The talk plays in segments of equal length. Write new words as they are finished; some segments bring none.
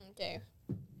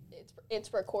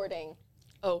It's recording.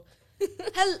 Oh.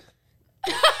 Hello.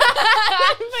 I'm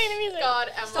playing the music. God,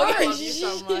 Emma, Sorry. I love you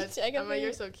so much. I can Emma, play you're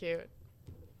it. so cute.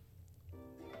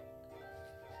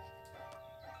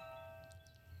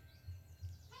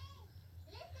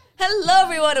 Hello,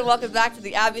 everyone, and welcome back to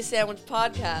the Abby Sandwich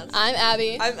Podcast. I'm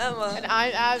Abby. I'm Emma. And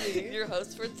I'm Abby. your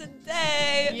host for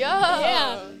today. Yeah.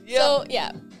 Yeah. So,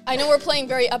 yeah. I know we're playing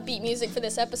very upbeat music for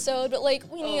this episode, but, like,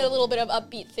 we need a little bit of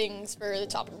upbeat things for the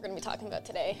topic we're going to be talking about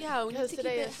today. Yeah, we need Because to keep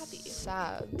today it is happy.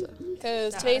 sad.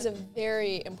 Because today's a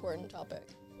very important topic.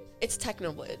 It's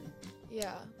Technoblade,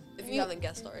 Yeah. if you haven't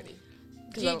guessed already.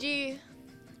 'Cause I don't- GG.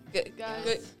 Good,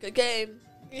 guys. good game.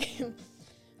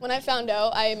 When I found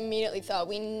out, I immediately thought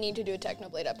we need to do a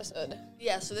Technoblade episode.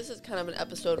 Yeah, so this is kind of an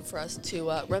episode for us to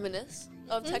reminisce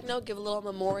of Techno, give a little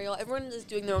memorial. Everyone is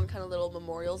doing their own kind of little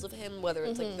memorials of him, whether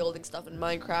it's like building stuff in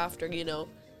Minecraft or, you know,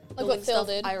 Like building what Phil stuff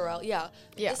did. IRL. Yeah.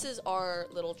 Yeah. This is our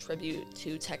little tribute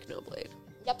to Technoblade.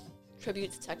 Yep.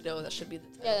 Tribute to Techno, that should be the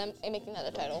title. Yeah, I'm making that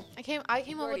a title. I came up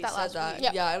with Already that said last that. week.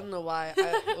 Yeah. Yeah, I don't know why.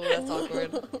 Oh, that's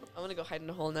awkward. I'm gonna go hide in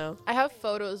a hole now. I have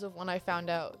photos of when I found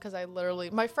out because I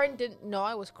literally, my friend didn't know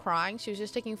I was crying. She was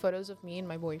just taking photos of me and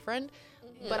my boyfriend,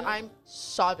 but I'm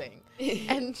sobbing,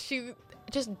 and she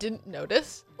just didn't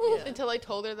notice Yeah. until I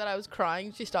told her that I was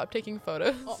crying. She stopped taking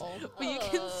photos. Uh-oh. But you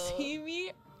can see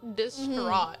me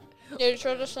distraught. Yeah, you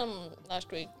showed us some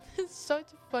last week. It's such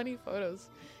funny photos.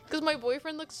 Because my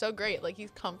boyfriend looks so great. Like,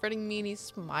 he's comforting me and he's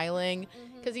smiling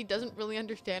because he doesn't really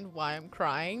understand why I'm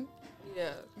crying.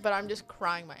 Yeah. But I'm just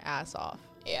crying my ass off.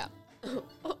 Yeah.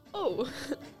 Oh.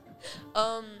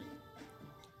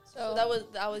 So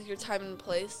that was your time and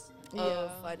place of Yeah.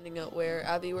 finding out where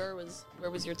Abby, where was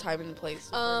your time and place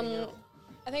of finding out?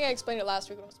 I think I explained it last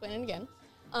week, but I'll explain it again.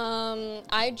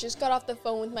 I just got off the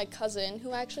phone with my cousin,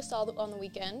 who I actually saw on the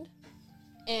weekend.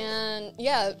 And,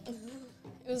 yeah,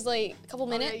 it was like a couple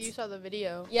minutes. Oh, yeah, you saw the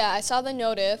video. Yeah, I saw the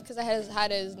notif, because I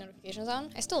had his notifications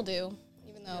on. I still do,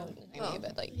 even though,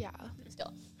 but, like, Yeah.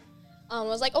 still. I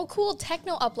was like, oh, cool,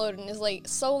 Techno uploaded, and it's like,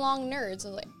 so long nerds. I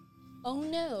was like, oh,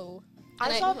 no.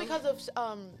 And I saw it because of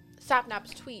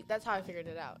Sapnap's tweet. That's how I figured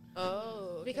it out.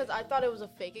 Oh. Okay. Because I thought it was a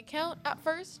fake account at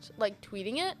first, like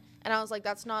tweeting it. And I was like,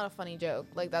 that's not a funny joke.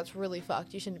 Like, that's really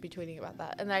fucked. You shouldn't be tweeting about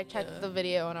that. And then I checked the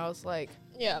video and I was like,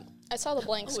 Yeah, I saw the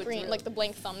blank Oh, it's screen, real. like the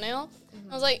blank thumbnail.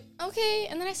 I was like, okay.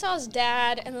 And then I saw his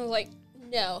dad, and I was like,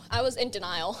 no. I was in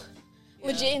denial,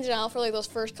 legit in denial for like those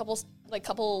first couple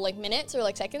minutes or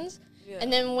like seconds. Yeah.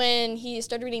 And then when he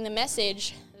started reading the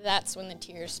message, that's when the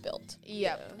tears spilled.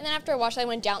 yep. And then after I watched that, I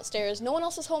went downstairs. No one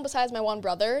else was home besides my one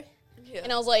brother. Yeah.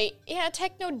 And I was like, yeah,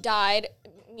 Techno died.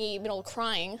 Me,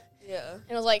 crying. Yeah.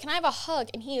 And I was like, can I have a hug?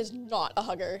 And he is not a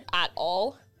hugger at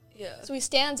all. Yeah. So he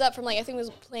stands up from, like, I think he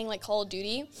was playing, like, Call of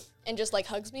Duty and just, like,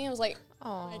 hugs me. I was like,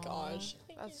 oh, my gosh.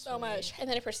 Thank you so much. And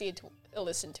then I proceeded to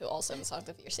listen to all 7 songs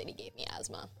of Your City gave me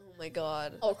asthma. Oh my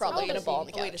God. Oh, probably how gonna old is ball on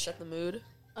he? the A way to couch. set the mood.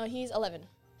 He's 11.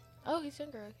 Oh, he's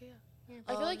younger. Okay, yeah.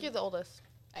 I feel like you're the oldest.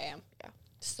 I am.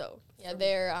 So. Yeah,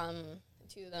 they're,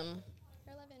 2 of them.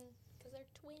 They're 11 because they're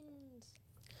twins.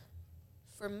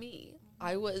 For me,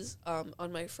 I was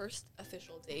on my first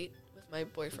official date with my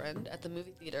boyfriend at the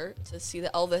movie theater to see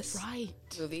the Elvis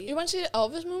movie. You want to see the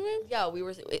Elvis movie? Yeah, we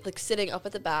were like sitting up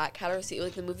at the back, had our seat.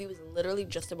 Like the movie was literally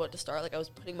just about to start. Like I was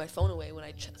putting my phone away when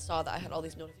I saw that I had all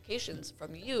these notifications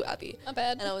from you, Abby. Not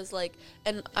bad. And I was like,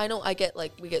 and I know I get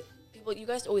like we get people. You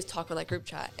guys always talk on that group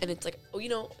chat, and it's like, oh, you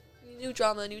know, new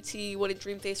drama, new tea. What did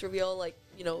Dream Face reveal? Like,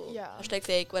 you know, Yeah. hashtag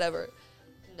fake, whatever.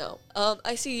 No.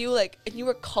 I see you like, and you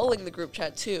were calling the group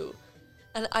chat too.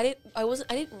 And I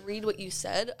didn't read what you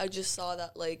said. I just saw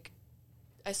that, like,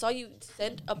 I saw you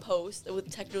sent a post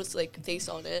with Techno's, like, face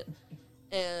on it,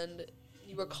 and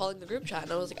you were calling the group chat,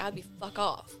 and I was like, Abby, fuck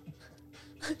off.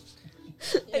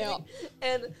 Yeah.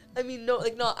 And, I mean, no,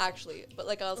 like, not actually, but,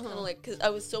 like, I was kind of, like, because I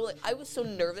was so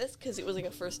nervous, because it was, like,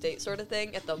 a first date sort of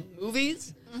thing at the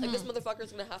movies. Like, this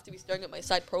motherfucker's gonna have to be staring at my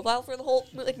side profile for the whole,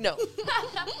 like, no.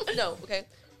 No, okay.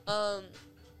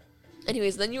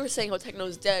 Anyways, then you were saying how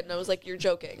Techno's dead, and I was like, you're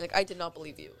joking. Like, I did not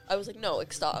believe you. I was like, no,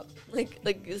 like, stop. Like,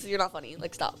 you're not funny.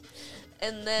 Like, stop.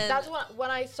 And then... That's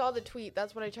when I saw the tweet,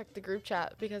 that's when I checked the group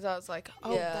chat because I was like,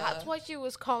 oh, Yeah. that's why she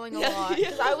was calling a Yeah, lot.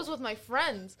 Because I was with my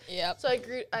friends. Yep. So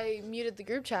I muted the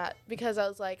group chat because I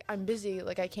was like, I'm busy.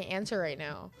 Like, I can't answer right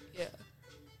now. Yeah.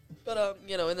 But,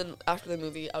 you know, and then after the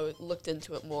movie, I looked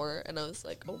into it more, and I was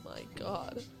like, oh my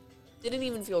God. Didn't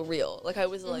even feel real. Like, I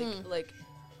was like...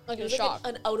 Like It in was shock.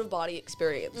 like an out-of-body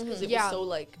experience, because it Yeah. was so,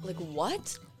 like,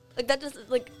 what? Like, that doesn't,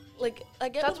 like, I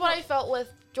get... That's what I felt with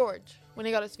George when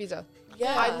he got his visa.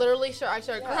 Yeah. I literally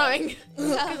started crying.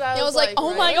 Yeah. I I was like, oh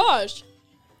my right? gosh.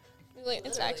 Like,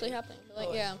 it's Literally. actually happening. But, like,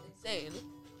 Oh, yeah. it's insane.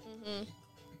 Mm-hmm.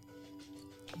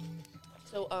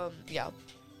 So, yeah.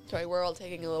 Sorry, we're all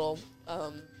taking a little,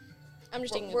 I'm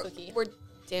just taking a we're, cookie. we're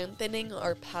dampening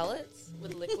our palates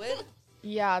with liquid.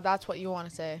 Yeah, that's what you want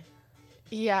to say.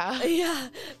 Yeah. Yeah.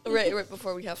 Right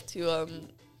before we have to,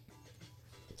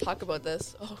 talk about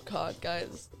this. Oh, God,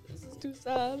 guys. This is too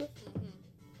sad.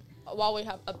 While we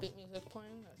have upbeat music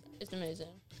playing, it's amazing.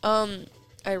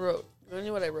 I wrote, you wanna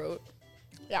know what I wrote?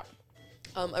 Yeah.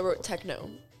 I wrote techno.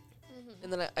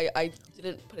 And then I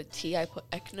didn't put a T, I put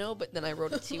echno, but then I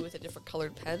wrote a T with a different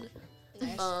colored pen.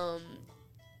 Nice.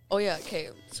 Oh yeah, okay.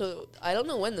 So I don't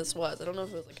know when this was. I don't know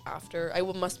if it was like after.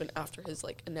 Must have been after his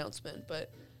like announcement,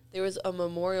 but there was a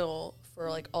memorial for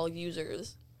like all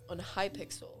users on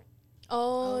Hypixel.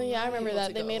 Oh, yeah, I right. remember Months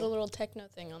that. They ago. made a little techno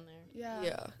thing on there. Yeah.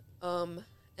 Yeah.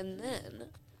 And then,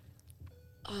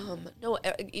 no,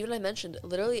 even I mentioned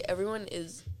literally everyone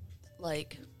is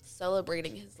like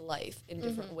celebrating his life in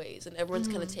different ways, and everyone's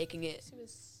kind of taking it. He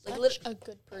was Like, such a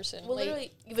good person. Well, Like,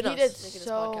 literally, even He us did making this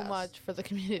so podcast. much for the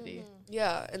community.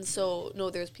 Yeah, and so no,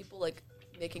 there's people like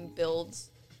making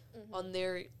builds on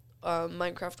their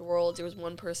Minecraft worlds. There was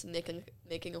one person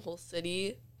making a whole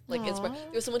city. Like there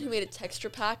was someone who made a texture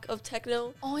pack of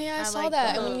techno. oh, yeah, I I saw like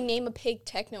that. that. And when you name a pig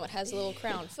techno, it has a little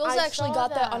crown. Phil's I actually saw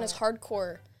got that on that. his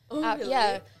hardcore. Oh, app. really?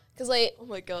 Yeah, because, like, Oh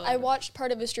my god. I watched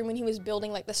part of his stream when he was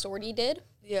building, like, the sword he did.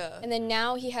 Yeah. And then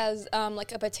now he has,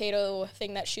 like, a potato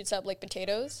thing that shoots up, like,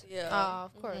 potatoes. Yeah.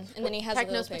 Of course. And then he has a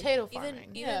Techno's little pig. potato even farming.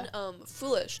 even Yeah.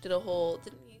 Foolish did a whole.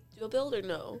 Didn't he do a build or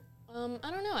no?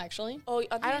 I don't know, actually. Oh, I,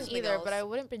 think I it was don't something either, else. but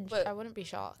I wouldn't be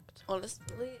shocked.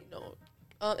 Honestly, no.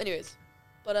 Anyways,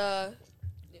 but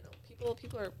you know,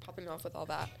 people are popping off with all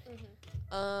that.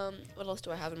 What else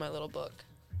do I have in my little book?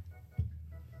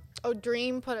 Oh,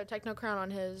 Dream put a techno crown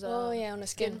on his Oh, yeah, on his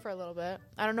skin skin. for a little bit.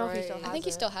 I don't know if he still Right. has I think he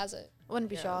it. still has it. Wouldn't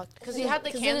be Yeah. shocked because he had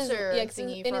the 'Cause cancer in his,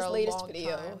 thingy in for his a latest long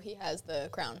video, time. he has the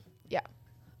crown. Yeah.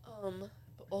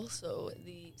 But also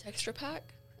the texture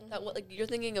pack. That what like you're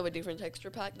thinking of a different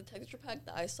texture pack. The texture pack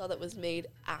that I saw that was made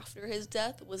after his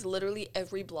death was literally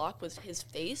every block was his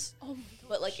face. Oh my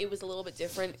But like it was a little bit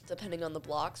different depending on the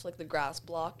blocks. Like the grass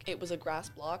block, it was a grass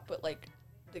block, but like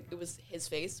it was his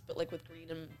face, but like with green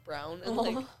and brown, and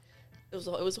like it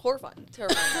was horrifying,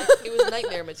 terrifying. Like, it was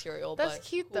nightmare material. That's but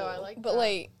cute though. I cool. like But, that.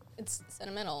 like, it's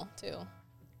sentimental, too.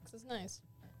 'Cause it's nice.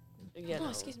 Yeah, Oh, no.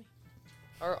 excuse me.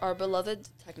 Our beloved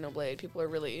Technoblade, people are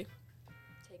really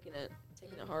taking it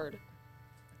hard.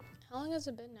 How long has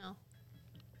it been now?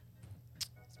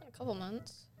 It's been a couple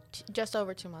months. Just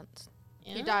over 2 months.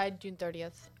 Yeah? He died June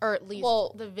 30th, or at least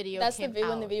Well, the video. That's came when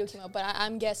out. the video came out, but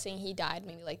I'm guessing he died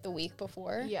maybe, like, the week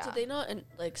before. Yeah. Did they not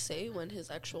like say when his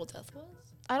actual death was?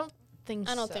 I don't think.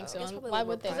 I don't think so. I guess probably a Why little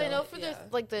would they? more Because I know private. for Yeah.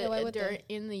 the like the Yeah, why would they?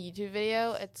 in the YouTube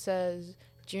video it says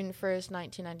June 1st,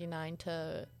 1999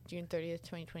 to June 30th,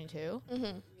 2022.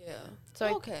 Mm-hmm. Yeah.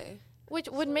 So okay. which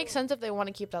would make sense if they want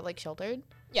to keep that like sheltered,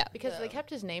 Yeah. because they Yeah. kept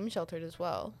his name sheltered as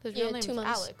well. His Yeah, real name 2 is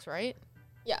months. Alex, right?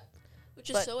 Which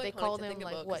is But so they iconic called to him think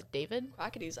like about. what, David?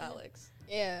 Crackety's Alex.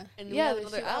 Yeah. And Yeah, we have there's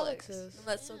another two Alex. Alexes. And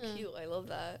that's so Yeah. cute. I love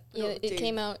that. Yeah, No, it Dave.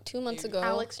 came out 2 months Dave. ago,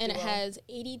 Alex and it Duo. has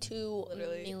 82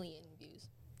 Literally. million views.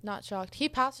 Not shocked. He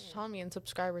passed Tommy in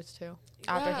subscribers too.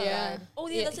 After he Yeah. died. Oh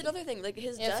yeah, Yeah. that's another thing. Like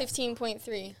his Yeah, death.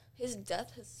 15.3. His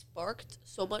death has sparked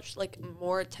so much like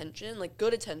more attention, like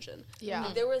good attention. Yeah.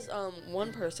 Like, there was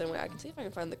one person. Wait, I can see if I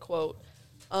can find the quote.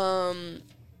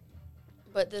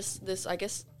 But this I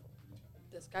guess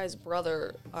this guy's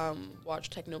brother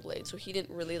watched Technoblade, so he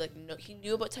didn't really like know. He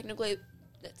knew about Technoblade.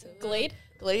 Glade?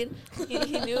 Glade.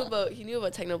 he knew about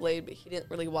Technoblade, but he didn't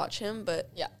really watch him. But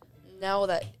Yeah. now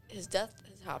that his death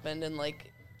has happened and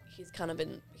like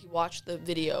he watched the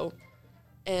video,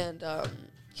 and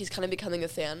he's kind of becoming a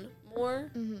fan more.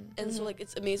 And so like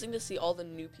it's amazing to see all the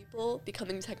new people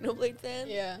becoming Technoblade fans.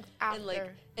 Yeah. And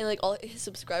like all his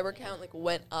subscriber count like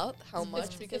went up. How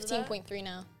much? Because of that? 15.3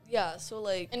 now. Yeah. So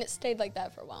like And it stayed like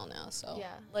that for a while now, so.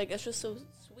 Yeah. like it's just so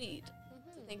sweet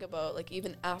to think about. Like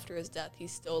even after his death,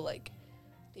 he's still like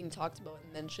being talked about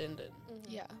and mentioned. And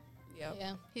Yeah. yeah.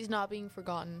 Yeah. He's not being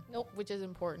forgotten. Nope. Which is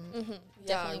important. Mm-hmm. Yeah,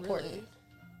 Definitely important. really.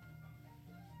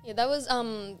 Yeah, that was,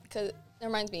 cause that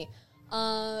reminds me,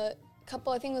 I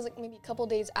think it was like maybe a couple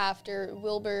days after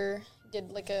Wilbur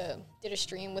did a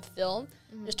stream with Phil,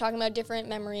 just talking about different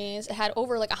memories. It had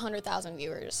over like 100,000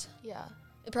 viewers. Yeah.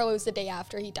 It probably was the day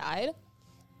after he died.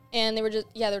 And they were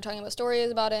talking about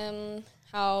stories about him,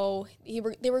 how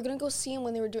they were gonna go see him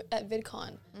when they were at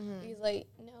VidCon. He's like,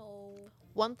 no.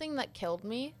 One thing that killed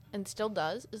me and still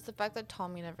does is the fact that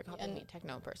Tommy never got to And- meet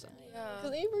Techno in person. Because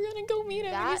they were gonna go meet him,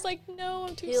 and That he's like, no,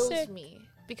 I'm too Kills sick. me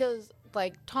because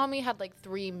like Tommy had like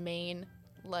 3 main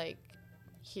like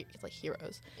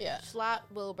heroes. Yeah. Schlatt,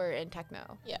 Wilbur, and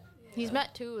Techno. Yeah. He's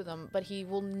met 2 of them, but he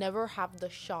will never have the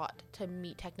shot to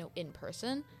meet Techno in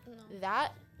person. No.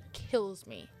 That kills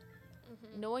me.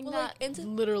 Knowing Well, that like, and to-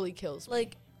 literally kills me.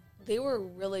 Like, they were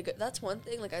really good. That's one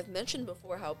thing. Like, I've mentioned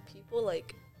before how people,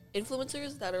 like,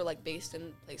 influencers that are, like, based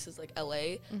in places like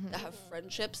LA, that have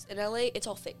friendships in LA, it's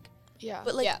all fake. Yeah.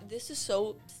 But, like, Yeah. this is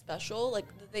so special. Like,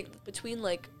 the thing between,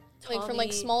 like, Like from like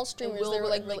Tommy small and streamers, they Wilbur were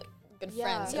like and, really good Yeah.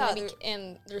 friends. Yeah, And,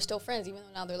 and they're still friends, even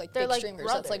though now they're like They're big like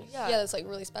streamers. So it's like, brothers. yeah, that's like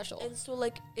really special. And so,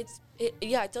 like, it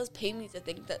does pain me to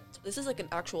think that this is, like, an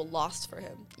actual loss for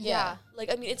him. yeah.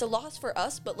 Like, I mean, it's a loss for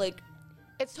us, but, like,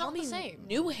 It's not Tommy the same.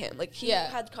 knew him. Like, he Yeah.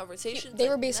 had conversations. They like,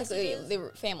 were basically, messages. they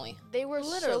were family. They were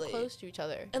Literally. so close to each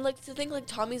other. And, like, to think, like,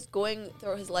 Tommy's going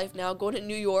through his life now, going to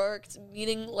New York,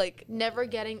 meeting, like, Never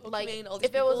getting, like, Pokemon, all these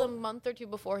if it was a people. month or 2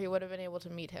 before, he would have been able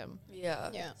to meet him. yeah.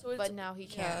 Yeah. So it's, But now he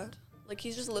can't. Like,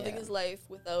 he's just living Yeah. his life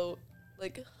without,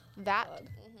 like, That God.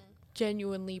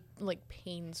 genuinely, like,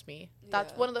 pains me.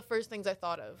 That's Yeah. one of the first things I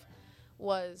thought of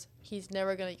was he's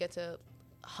never going to get to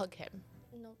hug him,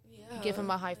 No. Yeah. give him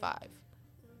a high five.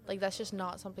 Like, that's just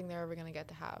not something they're ever going to get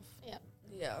to have.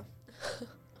 Yeah.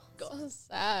 So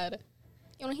sad.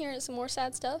 You want to hear some more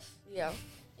sad stuff? Yeah.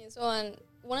 Yeah, so on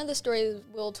one of the stories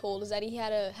Will told is that he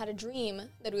had a dream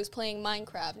that he was playing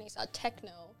Minecraft and he saw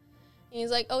Techno. And he's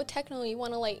like, "Oh, Techno, you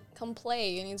want to like come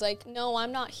play?" And he's like, "No,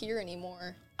 I'm not here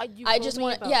anymore. You I told just me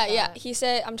want about yeah, that. yeah." He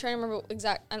said, I'm trying to remember it's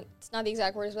not the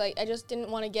exact words, but like, I just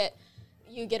didn't want to get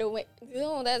away.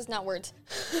 No, that's not words.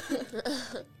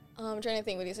 I'm trying to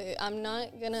think what he said. I'm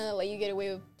not gonna let you get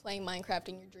away with playing Minecraft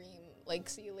in your dream. Like,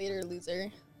 see you later,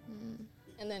 loser.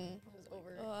 And then it was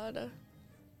over. God.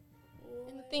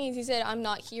 And the thing is, he said, "I'm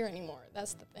not here anymore."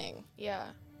 That's the thing. Yeah.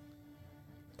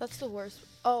 That's the worst.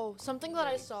 Oh, something that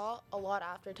I saw a lot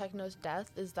after Techno's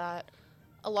death is that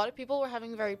a lot of people were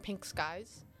having very pink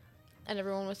skies, and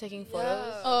everyone was taking photos.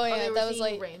 Yeah. Oh, or yeah, they were that was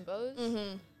seeing like rainbows.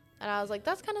 Mm-hmm. And I was like,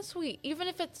 that's kind of sweet. Even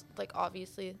if it's, like,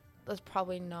 obviously, that's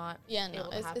probably not Yeah, no, able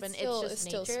to it's happen. still, It's it's just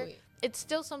still nature. sweet. It's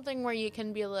still something where you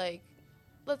can be like,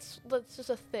 let's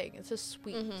just a thing. It's just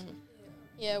sweet. Mm-hmm.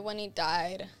 Yeah, when he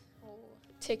died,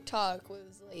 TikTok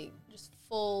was like just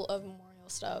full of memorial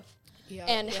stuff, Yeah.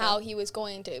 and how he was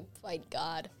going to fight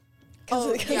God because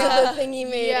Oh, of yeah. the thing he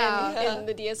made Yeah. in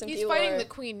the DSMP He's lore. fighting the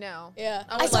queen now. Yeah,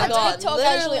 Oh I my saw a God, TikTok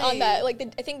actually on literally. that. Like,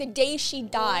 I think the day she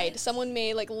died, someone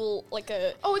made like a little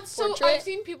a. Oh, it's so. Portrait? I've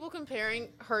seen people comparing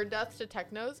her death to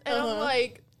Techno's, and I'm Uh-huh.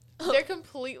 like, they're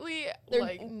completely They're-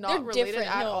 like they're not related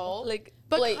different, at no. all, Like,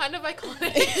 but like- kind of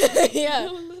iconic. Yeah,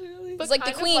 literally. But it's like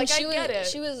the kind of queen. like, she I was get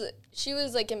it. she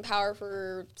was like in power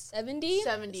for 70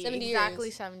 exactly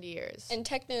years. 70 years. And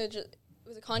Techno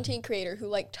was a content creator who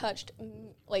like touched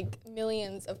like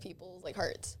millions of people's like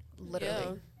hearts.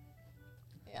 Literally.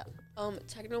 Yeah.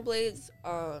 Technoblade's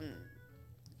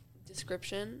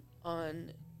description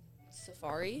on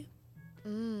Safari.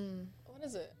 What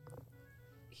is it?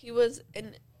 He was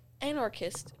an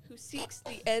anarchist who seeks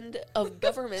the end of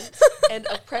government and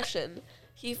oppression.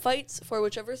 He fights for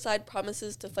whichever side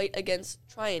promises to fight against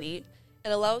tyranny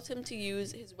and allows him to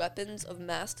use his weapons of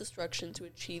mass destruction to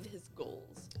achieve his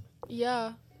goals.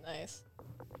 Yeah. Nice.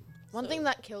 One So- thing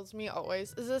that kills me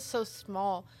always is this so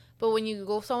small, but when you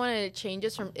Google someone and it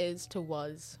changes from is to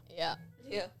was, Yeah.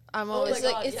 Yeah. I'm Oh always my It's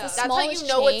like, like God, it's yeah. the That's how you smallest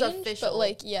know it's change, official. but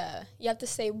like yeah, you have to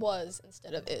say was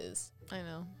instead of is. I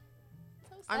know.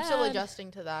 So I'm still sad.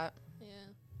 adjusting to that. Yeah.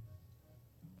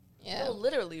 Yeah. No,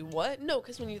 literally, what? No,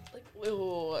 because when you, like,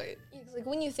 wait. Yeah, 'cause, like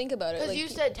when you think about it, Because like, you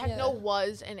said yeah. Techno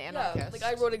was an Yeah, anarchist. like,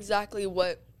 I wrote exactly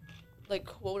what, like,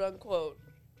 quote unquote.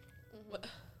 What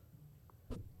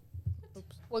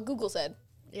what Google said.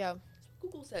 Yeah.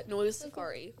 Google said. No, it was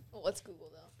Safari. Well, what's Google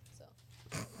though?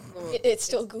 So No, it's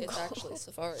still Google. It's actually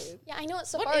Safari. yeah, I know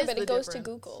it's What Safari, is but the it goes difference?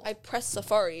 to Google. I pressed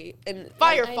Safari and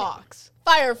Firefox.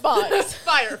 Firefox.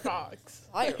 Firefox.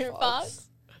 Firefox.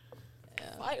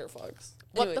 Yeah. Firefox.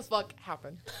 What the Anyways. fuck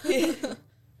happened?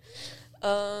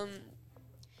 Um.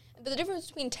 The difference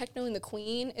between Techno and the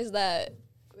Queen is that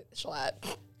Schlatt.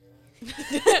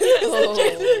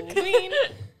 Oh. Queen.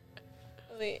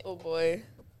 Wait, Oh boy.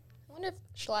 I wonder if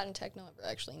Schlatt and Techno ever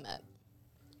actually met.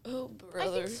 Oh I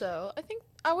brother. think so. I think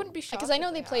I wouldn't be shocked. Because I know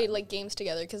if they had. played like games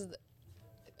together. Because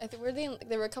I think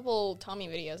there were a couple Tommy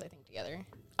videos I think together.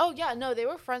 Oh yeah, no, they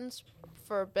were friends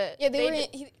for a bit. Yeah, they were.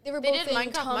 did- They were They both did in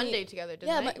Minecraft Tommy. Monday together, didn't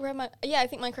Yeah, they? yeah, I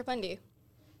think Minecraft Monday.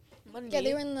 Monday. Yeah,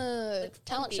 they were in the Like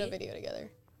talent show Monday. video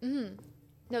together. Mm-hmm.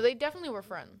 No, they definitely were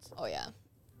friends. Oh yeah.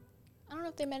 I don't know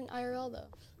if they met in IRL though.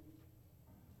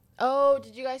 Oh,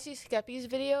 did you guys see Skeppy's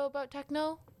video about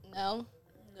Techno? No.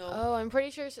 No. Oh, I'm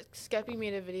pretty sure Skeppy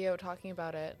made a video talking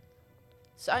about it.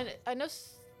 So I know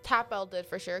Tapel did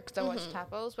for sure, because I watched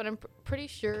Tapel's, but I'm pretty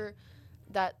sure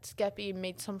that Skeppy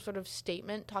made some sort of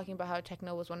statement talking about how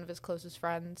Techno was one of his closest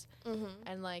friends,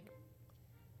 and like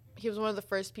he was one of the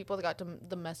first people that got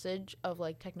the message of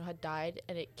like Techno had died,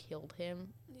 and it killed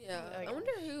him. Yeah, Like, I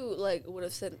wonder who like would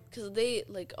have sent, because they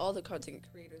like all the content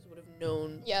creators would have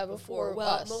known. Yeah, before well,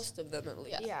 us. most of them at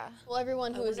least. Yeah. Well,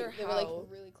 everyone who I was wonder they were like how-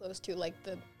 really close to, like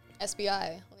the SBI.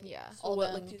 Like, Yeah. all what,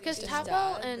 them. like, do you Because His Tapel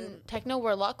dad and and- Techno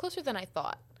were a lot closer than I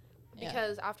thought. Yeah.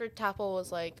 Because after Tapel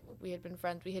was like, we had been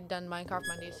friends, we had done Minecraft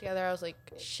Mondays together, I was like,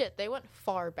 shit, they went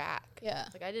far back. Yeah.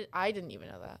 Like I didn't even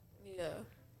know that. Yeah.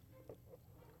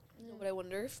 No, but I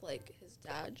wonder if like his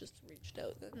dad just reached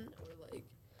out then, or like.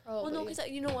 Probably. Well, no, because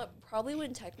you know what? Probably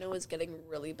when Techno was getting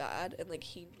really bad, and like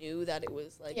he knew that it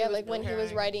was like yeah, was like when he was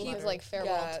preparing writing for his it. like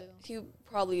farewell yeah, too. he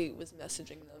probably was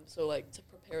messaging them, so like to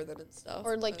prepare them and stuff.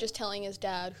 Or like but- just telling his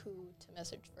dad who to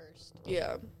message first.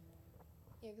 yeah.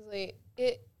 Yeah, because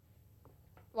like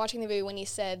watching the video when he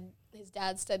said his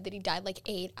dad said that he died like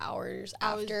 8 hours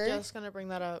after, I was just gonna bring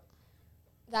that up.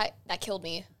 that killed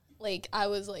me. Like I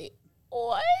was like,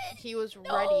 what? He was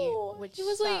No. ready, which He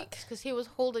was like- because he was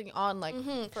holding on like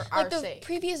Mhm. for Like our the sake.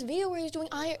 previous video where he was doing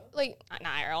not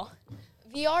IRL,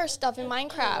 VR stuff in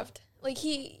Minecraft. Like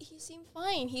he seemed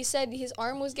fine. He said his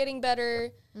arm was getting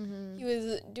better. He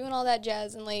was doing all that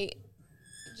jazz and like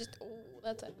just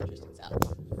that's an interesting sound.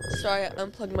 Sorry, I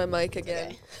unplugged my mic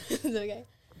again. Okay. It's okay.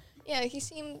 Yeah, he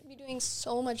seemed to be doing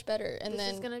so much better. And This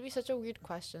then is gonna be such a weird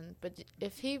question, but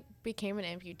if he became an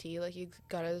amputee, like he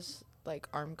got his like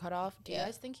arm cut off, do you Yeah.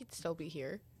 guys think he'd still be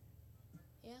here?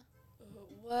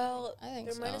 Well, I think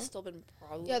there might have so. still been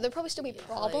problems. yeah, there'd probably still be Yeah,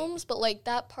 problems, but like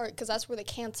that part, because that's where the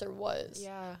cancer was.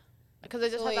 Yeah, because I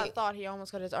just So, had like- that thought. He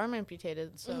almost got his arm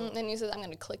amputated. So Then he says, "I'm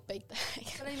gonna clickbait that."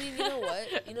 But I mean, you know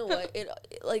what? You know what? It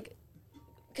like,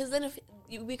 because then if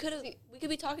we could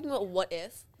be talking about what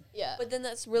if, yeah, but then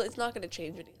that's really, it's not going to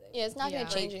change anything. yeah, it's not Yeah.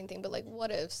 gonna change anything. But like,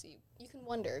 what ifs? You can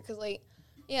wonder, because like,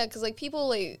 yeah, because like people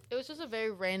like, it was just a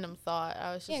very random thought.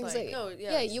 I was just yeah, 'cause, like, No,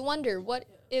 yeah, you wonder what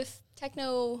if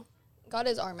Techno got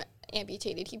his arm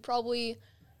amputated? He'd probably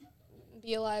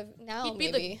be alive now. he'd be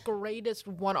maybe. the greatest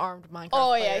one-armed Minecraft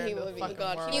Oh, yeah, player he in the would be. fucking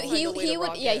God, world. he- he find a way to would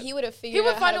rock yeah it. he would have He figured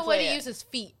would out find how a to way play to it. use his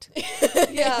feet.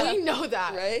 Yeah. We know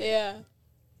that. Right? Yeah.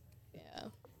 Yeah. Yeah.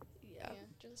 Yeah.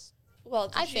 Just Well,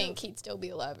 did I you- think he'd still be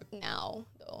alive now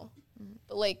though.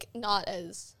 But like not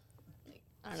as like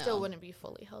I don't Still know. wouldn't be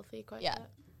fully healthy quite Yeah. yet.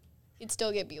 He'd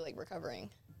still be like recovering.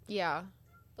 Yeah.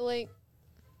 But like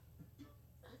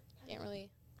can't really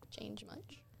change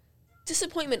much.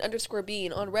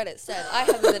 Disappointment_bean on Reddit said, I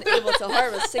haven't been able to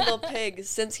harm a single pig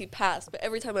since he passed, but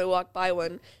every time I walk by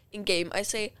one in game, I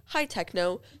say, hi,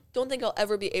 Techno. Don't think I'll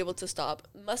ever be able to stop.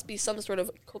 Must be some sort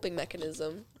of coping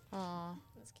mechanism. Aw.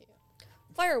 That's cute.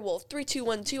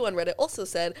 Firewolf3212 on Reddit also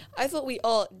said, I thought we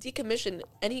all decommission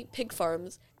any pig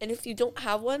farms, and if you don't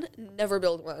have one, never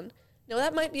build one. Now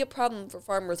that might be a problem for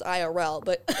farmers IRL,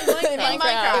 but in In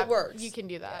Minecraft, it works. You can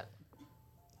do that.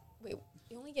 Wait,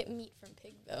 you only get meat from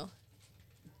pig though.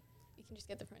 You can just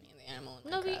get the from any of the animal in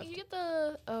No, Minecraft. but you get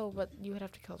the. Oh, but you would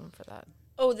have to kill them for that.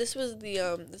 Oh, this was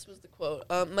the quote.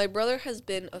 My brother has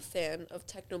been a fan of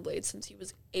Technoblade since he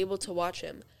was able to watch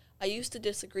him. I used to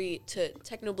disagree to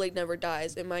Technoblade Never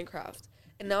Dies in Minecraft,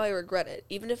 and now I regret it.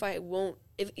 Even if I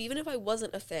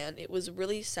wasn't a fan, it was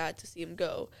really sad to see him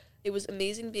go. It was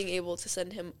amazing being able to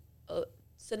send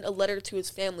a letter to his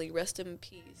family. Rest in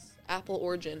peace. Apple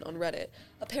Origin on Reddit.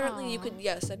 Apparently, you Aw.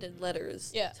 could send in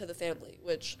letters Yeah. to the family,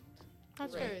 which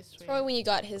That's Right. very It's sweet. probably when you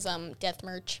got his death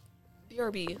merch.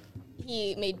 BRB.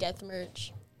 He made death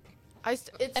merch. It's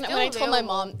And still when I told my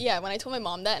available. mom, when I told my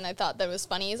mom that, and I thought that was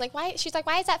funny, he's like, "Why?" She's like,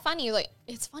 "Why is that funny?" You're like,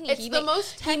 "It's funny." It's the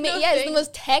most techno it's the thing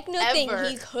most techno thing ever.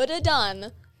 he could have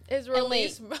done. is and, like-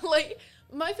 release. Like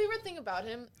my favorite thing about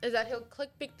him is that he'll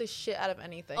clickbait the shit out of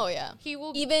anything. Oh yeah, He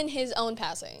will even his own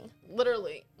passing.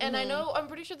 literally. And I know I'm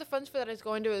pretty sure the funds for that is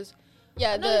going to his.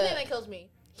 Yeah, Another thing that kills me.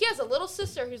 He has a little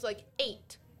sister who's like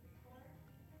 8.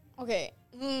 okay,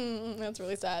 that's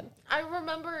really sad. I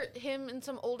remember him in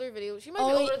some older videos. She might Oh,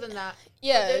 be older than that.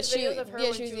 Yeah, there's she, videos of her yeah,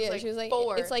 when she was, she was, like, she was like,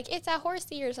 4. it's like it's a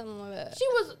horsey or something like that. She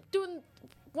was doing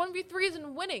 1v3s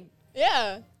and winning.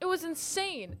 Yeah, It was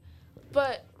insane.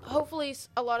 But hopefully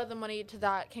a lot of the money to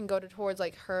that can go towards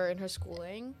like her and her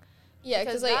schooling. yeah,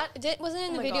 Because because like, that- wasn't in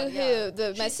oh the my video God, who yeah.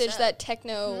 the She message said- that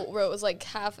Techno wrote was like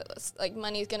half, like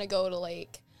money's gonna go to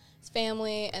like his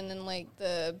family, and then like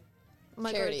the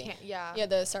My charity. can't, yeah. Yeah,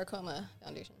 the Sarcoma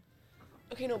Foundation.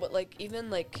 Okay, no, but like even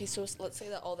like okay, so let's say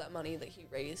that all that money that he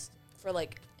raised for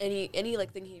like any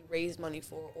like thing he raised money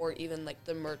for, or even like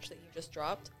the merch that he just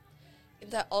dropped, if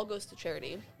that all goes to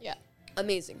charity, Yeah.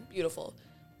 amazing, beautiful.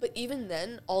 But even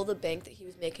then, all the bank that he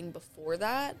was making before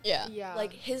that, Yeah.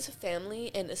 like, his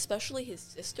family and especially his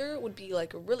sister would be,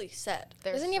 like, really set.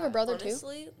 Doesn't he have a brother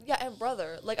Honestly, too? Yeah, and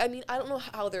brother. Like, I mean, I don't know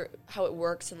how it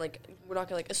works, and, like, we're not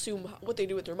gonna, like, assume what they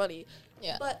do with their money.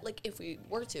 Yeah. But, like, if we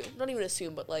were to, not even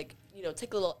assume, but, like, you know,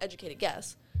 take a little educated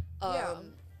guess.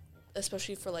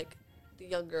 Especially for, like, the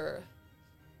younger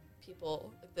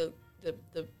people, like,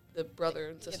 the brother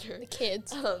and sister. The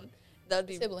kids. That'd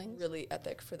be Siblings. really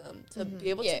epic for them to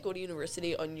be able to go to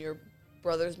university on your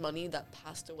brother's money that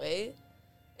passed away,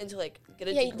 and to like get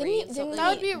a degree in something. That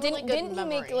would be a really good Didn't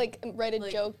memory. he make like write a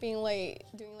Like- joke being like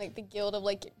doing like the guilt of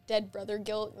like dead brother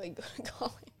guilt like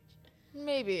college?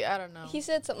 Maybe, I don't know. He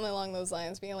said something along those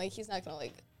lines, being like he's not gonna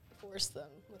like force them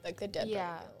with like the dead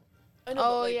brother guilt. I know,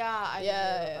 but, like, I didn't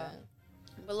know about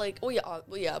that. but like,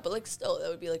 but like, still, that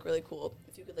would be like really cool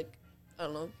if you could like, I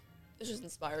don't know, it's just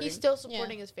inspiring. He's still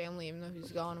supporting his family even though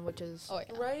he's gone, which is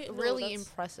right, really that's-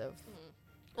 impressive.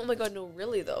 Oh my god, no,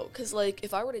 really though, because like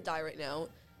if I were to die right now,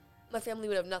 my family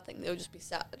would have nothing. They would just be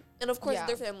sad, and of course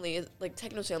their family is like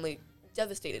Techno's family,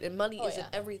 devastated, and money isn't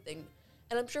everything.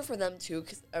 And I'm sure for them too,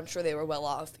 because I'm sure they were well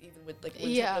off even with like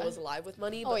when Techno was alive with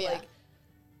money. But like,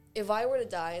 if I were to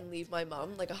die and leave my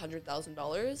mom like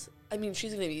 $100,000, I mean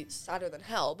she's gonna be sadder than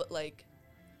hell. But like,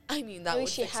 I mean that would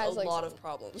fix a lot of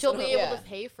problems. She'll be able to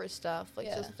pay for stuff. Like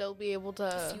she'll still be able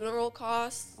to funeral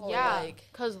costs. like,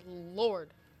 because Lord.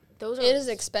 Those are it is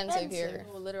expensive here.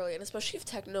 Oh, literally, and especially if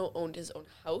Techno owned his own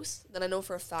house, then I know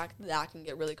for a fact that can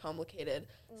get really complicated.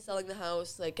 Selling the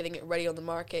house, like getting it ready on the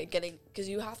market, because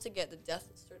you have to get the death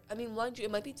cert. I mean, mind you,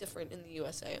 it might be different in the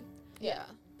USA. Yeah.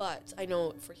 But I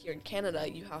know for here in Canada,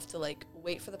 you have to like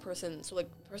wait for the person. So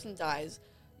like the person dies,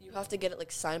 you have to get it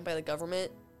like signed by the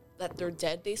government that they're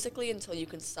dead basically until you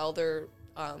can sell their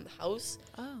house,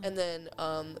 and then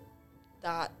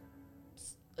that.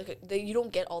 Like they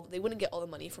wouldn't get all the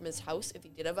money from his house if he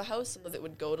did have a house. Some of it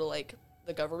would go to like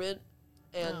the government,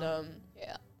 and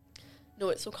no,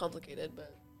 it's so complicated,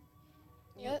 but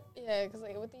because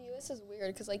like with the U.S. is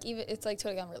weird because like even it's like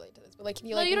totally unrelated to this, but like if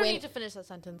you No, like you don't need to finish that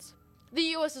sentence. The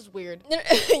U.S. is weird. Yes,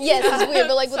 it's weird,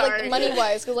 but like with like money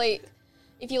wise, because like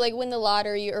if you like win the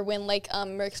lottery or win like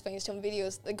Merc explains to him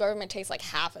videos, the government takes like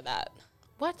half of that.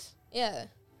 What? Yeah.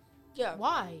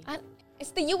 Why? It's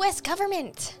the U.S.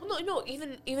 government. Well, no,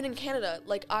 even in Canada,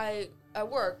 like I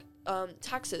work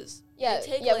taxes. Yeah,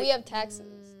 They take, we have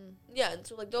taxes. Yeah, and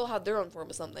so like they'll have their own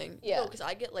form of something. Yeah, because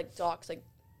I get like docs like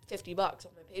 $50 off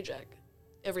my paycheck,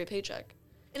 every paycheck,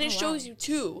 and it shows you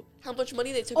too how much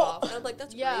money they took off. And I'm like,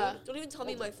 that's great. Don't even tell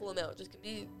me my full amount.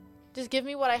 Just give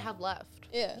me what I have left.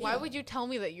 Yeah. Why would you tell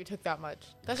me that you took that much?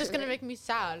 That's just gonna make me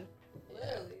sad.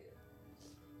 Literally.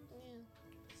 Yeah.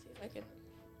 See if I can.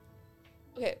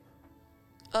 Okay.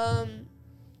 I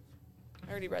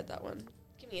already read that one.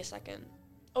 Give me a second.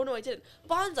 Oh, no, I didn't.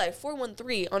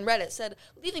 Bonsai413 on Reddit said,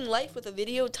 leaving life with a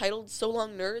video titled So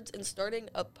Long Nerds and starting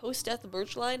a post-death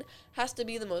merch line has to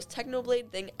be the most Technoblade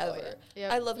thing ever.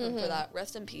 I love him for that.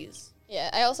 Rest in peace. Yeah,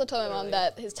 I also told my mom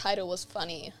that his title was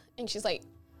funny. And she's like,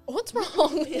 what's wrong?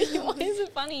 Why is it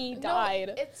funny? He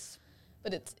died.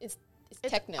 But it's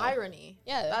techno. Irony.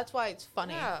 Yeah. That's why it's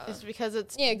funny. Yeah. It's because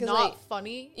it's not like,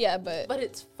 funny. Yeah, but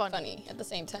it's funny. at the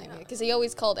same time. Because he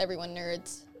always called everyone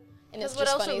nerds. And it's what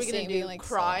just else funny are we gonna seeing do? being like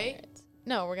Cry? nerds.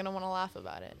 No, we're gonna want to laugh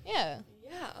about it. Yeah.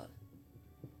 Yeah.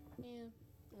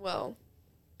 Well,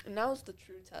 now's the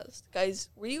true test. Guys,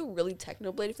 were you really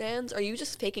Technoblade fans? Or are you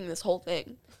just faking this whole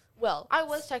thing? Well, I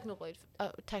was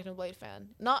Technoblade fan.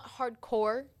 Not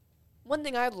hardcore. One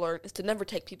thing I've learned is to never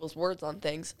take people's words on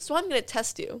things. So I'm going to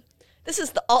test you. This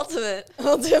is the ultimate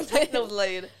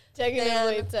Technoblade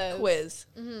fan quiz.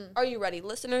 Are you ready?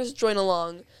 Listeners, join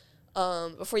along.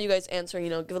 Before you guys answer,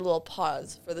 give a little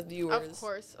pause for the viewers. Of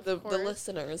course. The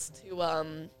listeners to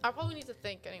I probably need to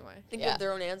think anyway. think of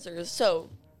their own answers. So,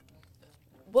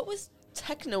 what was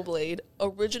Technoblade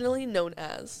originally known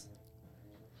as?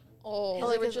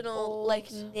 His original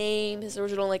name, his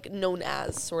original known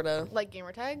as sort of. Like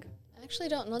gamertag? I actually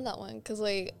don't know that one because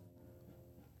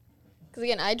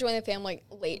again, I joined the fam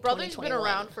late. Brother's been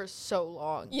around for so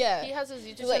long. Yeah, he has his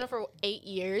YouTube channel for 8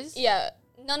 years. Yeah,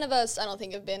 none of us, I don't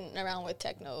think, have been around with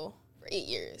techno for 8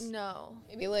 years. No,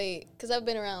 maybe because I've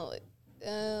been around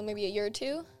maybe a year or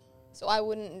two, so I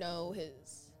wouldn't know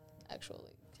his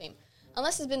actual name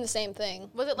unless it's been the same thing.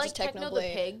 Was it like Techno the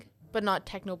Pig, but not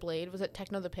Technoblade? Was it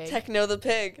Techno the Pig? Techno the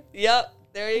Pig. Yep.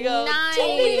 There you go. Nice.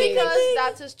 Because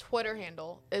that's his Twitter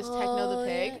handle is Techno the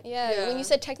Pig. Yeah. When you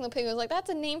said Techno Pig, I was like, that's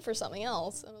a name for something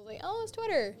else. And I was like, oh, it's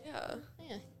Twitter. Yeah.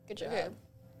 Good job. Okay.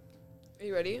 Are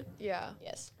you ready? Yeah.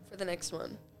 Yes. For the next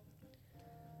one.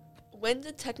 When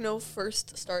did Techno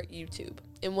first start YouTube?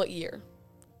 In what year?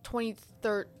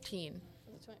 2013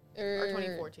 or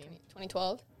 2014.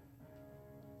 2012.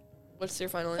 What's your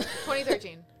final answer?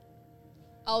 2013.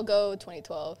 I'll go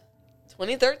 2012.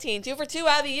 2013. 2 for 2,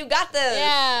 Abby. You got this.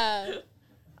 Yeah.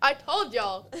 I told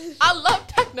y'all. I love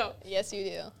techno. Yes, you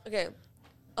do. Okay.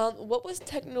 What was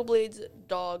Technoblade's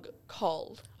dog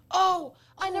called? Oh,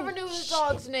 I never knew his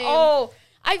dog's name. Oh,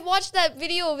 I watched that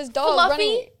video of his dog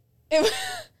Fluffy? running.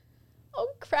 Oh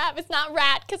crap! It's not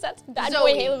Rat because that's Bad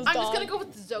Boy Zoe. Halo's dog. I'm just gonna go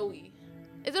with Zoe.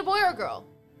 Is it a boy or a girl?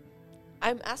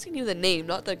 I'm asking you the name,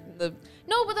 not the.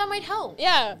 No, but that might help.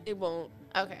 Yeah. It won't.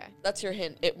 Okay. That's your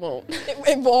hint. It won't.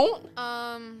 It won't.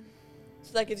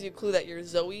 So that gives you a clue that your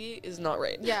Zoe is not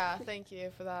right. Yeah. Thank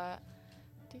you for that.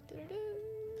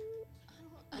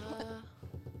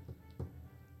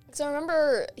 So I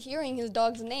remember hearing his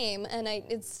dog's name, and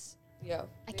it's Yeah.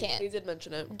 I can't. They did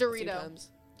mention it. Dorito. A few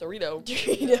times. Dorito.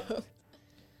 Dorito.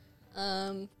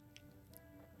 I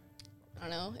don't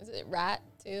know. Is it Rat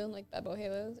too, like Bad Boy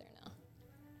Halos, or no?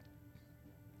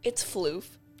 It's Floof.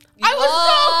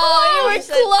 I was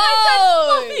you so were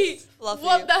close. close. Fluffy.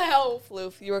 What the hell?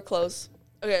 Floof. You were close.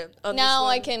 Okay. Now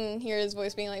I can hear his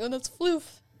voice being like, "Oh, that's Floof."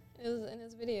 It was in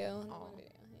his video.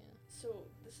 So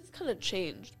this is kind of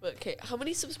changed, but okay. How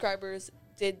many subscribers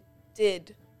did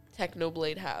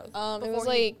Technoblade have? It was Before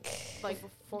like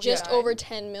before just he died. over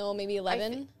 10 mil, maybe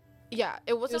 11. Yeah,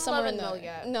 it wasn't somewhere 11 in mil there.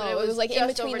 yet. No, but it was like in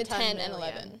just between over the 10 and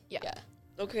million. 11. Yeah.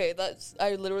 Okay,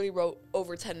 I literally wrote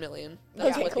over 10 million.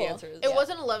 That's Okay, what cool. the answer is. It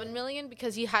wasn't 11 million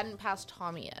because he hadn't passed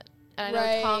Tommy yet. And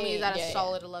I know Tommy is Right, at yeah, a yeah.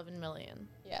 solid 11 million.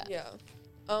 Yeah. Yeah.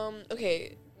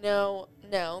 Okay. Now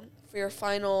for your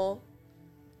final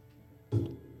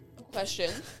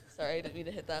question. Sorry, I didn't mean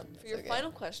to hit that. For your okay.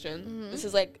 final question, Mm-hmm. this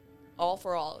is like all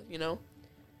for all, you know.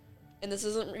 And this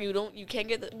isn't you can't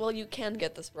get you can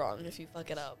get this wrong if you fuck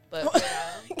it up, but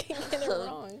I can't get it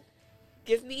wrong.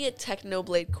 give me a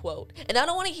Technoblade quote. And I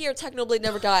don't want to hear Technoblade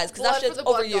Never Dies because that Blood for shit's the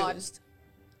blood god. overused.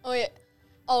 Oh yeah.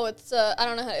 Oh, it's I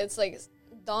don't know how it's like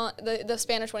the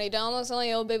Spanish one. Don los la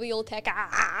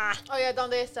biblioteca. Oh yeah,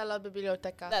 donde está la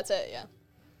biblioteca? That's it. Yeah.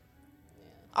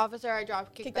 Officer, I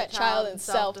drop Kick that child in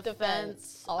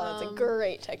self-defense. Oh, that's a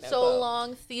great techno So quote.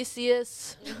 long,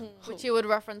 Theseus, which he would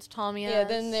reference Tommy as. Yeah.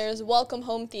 Then there's Welcome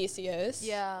Home, Theseus.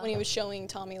 Yeah. When he was showing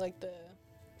Tommy like the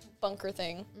bunker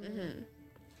thing. Mm-hmm.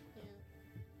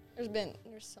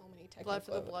 There's so many techno Blood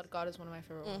for the quotes. blood god is one of my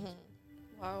favorite ones.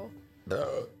 Wow.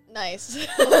 Nice.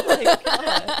 Oh my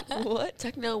god. What?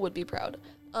 Techno would be proud.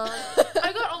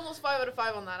 I got almost 5 out of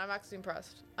 5 on that. I'm actually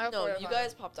impressed. I got 4 No, out of you 5.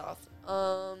 guys popped off.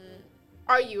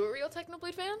 Are you a real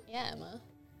Technoblade fan? Yeah, Emma.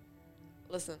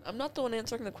 Listen, I'm not the one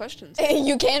answering the questions.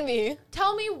 You can be.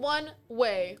 Tell me one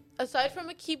way, aside from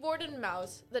a keyboard and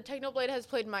mouse, that Technoblade has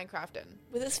played Minecraft in.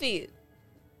 With his feet.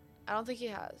 I don't think he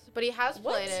has. But he has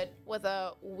What? played it with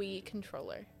a Wii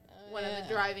controller. One of yeah.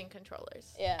 the driving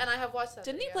controllers. Yeah. And I have watched that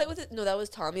Didn't he video. play with it? No, that was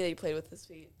Tommy that he played with his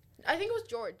feet. I think it was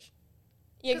George.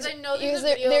 Yeah, 'Cause I know there's a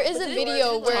there, video, there is but a didn't video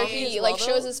George where Tommy he as like well,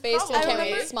 shows though? his face Probably. to the camera I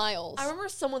and remember- smiles. I remember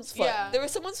someone's foot. Yeah. There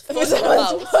was someone's It foot was in the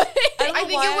someone's mouse. foot. I don't know I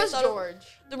think why it was thought of- George.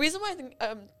 The reason why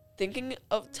I'm thinking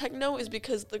of Techno is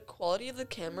because the quality of the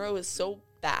camera was so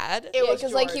bad. It was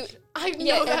 'cause, George. like, he- I know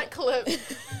yeah, that clip.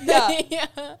 Yeah.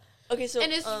 Yeah. Okay, so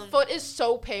And his foot is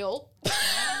so pale.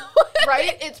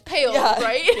 Right? It's pale, Yeah,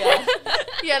 right? yeah.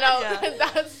 You know, Yeah.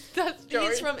 that's George.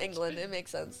 He's from England. It makes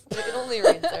sense. It only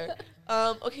rains there.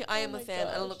 Okay, I am a my fan.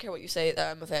 I don't gosh. care what you say. That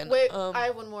I'm a fan. Wait, I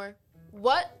have one more.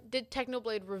 What did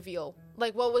Technoblade reveal?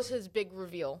 Like, what was his big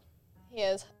reveal? He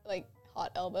has like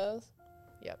hot elbows.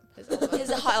 Yep. His elbows.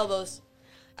 his hot elbows.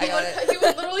 I got it. He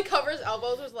would literally cover his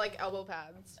elbows with, like, elbow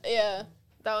pads. Yeah.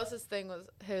 That was his thing, was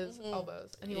his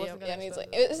elbows. And he Yeah. wasn't going Yeah, to and he's like,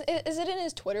 is it in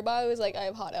his Twitter bio? Is like I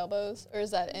have hot elbows, or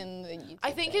is that in the YouTube? I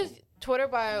think thing? his Twitter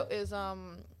bio is,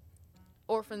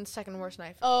 Orphan's second worst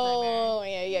nightmare. Oh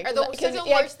yeah, yeah. Or the 'cause- second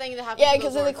yeah, worst thing that happened Yeah, to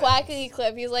because those in the orphans. Quackity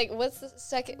clip, he's like, "What's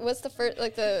the first,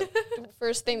 like the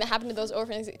first thing that happened to those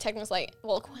orphans?" Techno's like,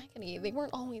 "Well, Quackity, they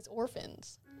weren't always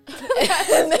orphans." And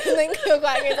then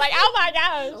Quackity's like, "Oh my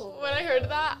gosh!" When I heard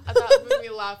that made me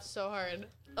laugh so hard.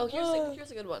 Oh,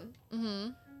 here's a good one. Mm-hmm.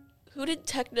 Who did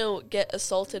Techno get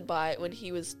assaulted by when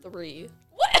he was 3?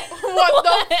 What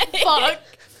the fuck?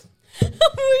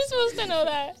 We're supposed to know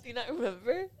that. Do you not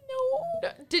remember? No.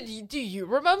 Do you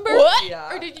remember? What? Yeah.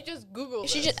 Or did you just Google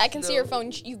She this? just, I can see your No.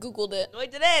 phone. You Googled it. No, I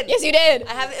didn't. Yes, you did.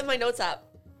 I have it in my notes app.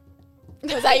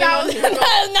 Was that your That was notes?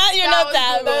 Google. Not your That notes was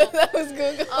app. Google. That was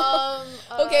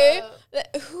Google.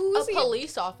 Okay. Who A was he?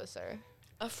 police officer.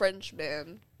 A French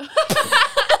man.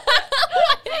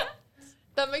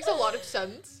 That makes a lot of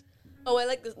sense. Oh, I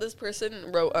like this. This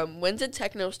person wrote, when did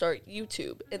Techno start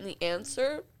YouTube? And the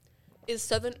answer is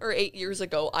 7 or 8 years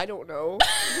ago. I don't know.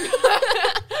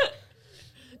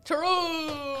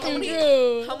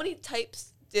 True. How many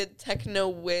types did Techno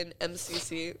win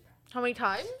MCC? How many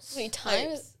times? How many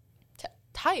times?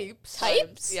 Types?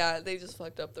 Types? Yeah, they just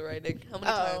fucked up the writing. How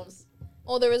many times?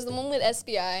 Oh, there was the one with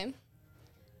SBI. There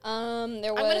was.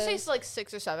 I'm gonna say it's like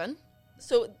 6 or 7.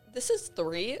 So this is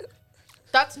 3.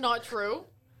 That's not true.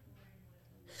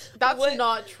 That's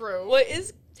not true. What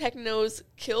is Techno's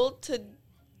kill to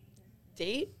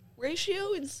date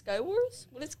ratio in Skywars?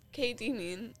 What does KD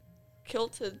mean? Kill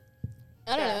to.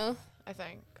 I don't know. I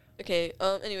think. Okay.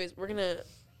 Anyways, we're gonna.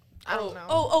 I don't know.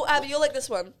 Oh, Abby, you'll like this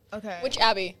one. Okay. Which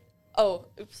Abby? Oh,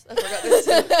 oops, I forgot this.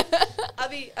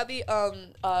 Abby.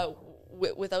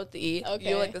 Without the E. Okay.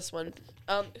 You'll like this one.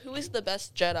 Who is the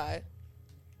best Jedi?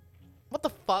 What the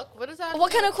fuck? What is that?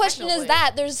 What kind of question is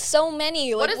that? There's so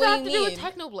many. What Like, does that have do to you do need?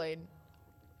 with Technoblade?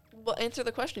 Well, answer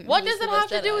the question. What Who is does the it have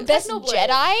best to do Jedi? with Best Technoblade?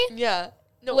 Jedi? Yeah.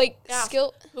 No. Like, ask,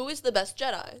 skill. Who is the best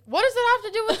Jedi? What does that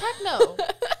have to do with Techno?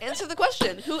 Answer the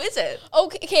question. Who is it?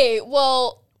 Okay,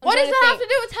 well. What does that have to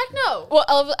do with Techno? Well,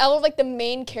 out of like the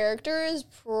main characters,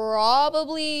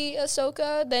 probably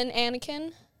Ahsoka, then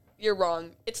Anakin. You're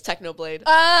wrong. It's Technoblade.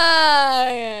 Ah,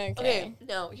 okay. Okay,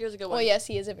 now here's a good one. Well, yes,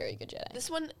 he is a very good Jedi. This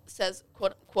one says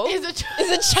quote Is this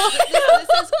it child.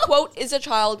 says quote is a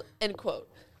child end quote.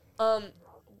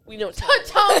 We don't tell.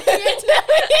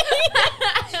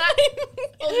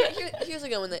 Here's a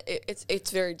good one that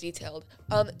it's very detailed.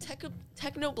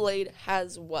 Technoblade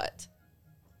has what?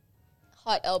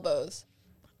 Hot elbows.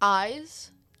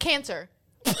 Eyes? Cancer.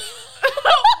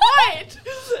 What?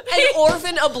 An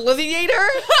orphan obliviator?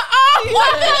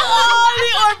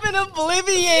 Oh, the orphan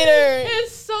obliviator.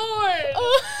 His sword.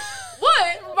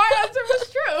 What? My answer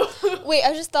was true. Wait,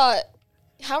 I just thought,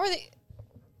 how are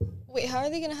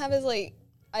they gonna have his like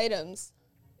items?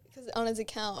 Because on his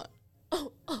account.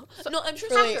 No, I'm sure.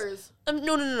 Hackers.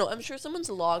 No. I'm sure someone's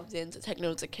logged into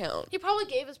Techno's account. He probably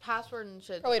gave his password and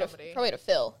shit to somebody. Probably to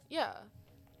Phil. Yeah.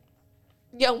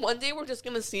 Yeah, one day we're just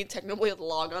gonna see Technoblade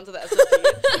log onto the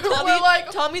SFP. We're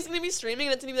like, Tommy's gonna be streaming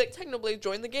and it's gonna be like, Technoblade,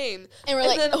 join the game. And we're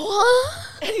like, then, what?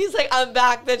 And he's like, I'm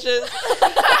back, bitches.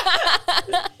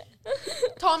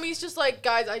 Tommy's just like,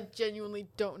 guys, I genuinely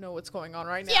don't know what's going on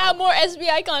right now. Yeah, more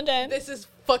SBI content. This is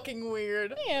fucking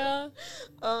weird. Yeah.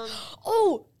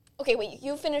 Oh. Okay, wait.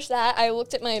 You finished that. I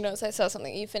looked at my notes. I saw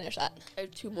something. You finished that. I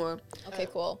have 2 more. Okay,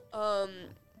 cool.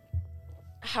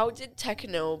 How did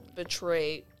Techno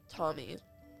betray Tommy?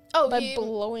 Oh, By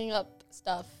blowing up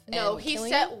stuff. No, and he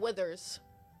killing set it? withers.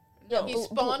 No, He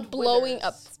spawned blowing withers.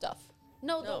 up stuff.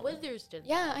 No, No. the withers did.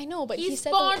 Yeah, I know, but He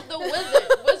said spawned the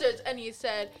wizards, and he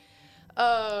said,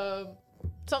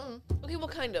 something. Okay, well,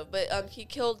 kind of, but he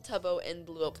killed Tubbo and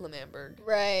blew up Lamamberg.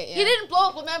 Right. Yeah. He didn't blow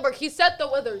up Lamemberg. He set the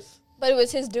withers. But it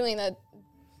was his doing that.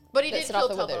 But he That did set off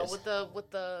kill the Tubbo withers. with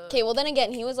the. Okay, well then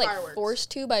again, he was like Fireworks. forced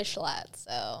to by Schlatt,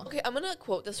 so. Okay, I'm gonna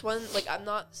quote this one. Like, I'm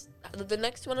not. The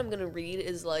next one I'm gonna read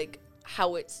is like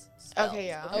how it's spelled. Okay,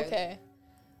 yeah. Okay.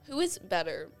 Who is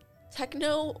better,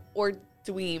 Techno or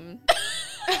Dweem?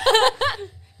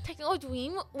 Techno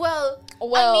Dream? Well,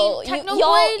 Well, I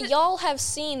mean, y'all have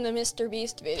seen the Mr.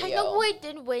 Beast video. Technoblade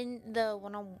didn't win the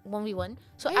 1v1,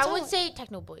 so What are you I would talking- say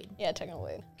Technoblade. Yeah,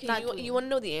 Technoblade. Okay, Not you Dweem. want to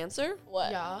know the answer?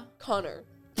 What? Yeah. Connor.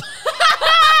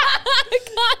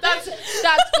 That's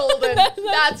golden.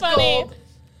 That's funny. gold.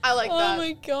 I like Oh that.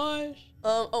 my gosh.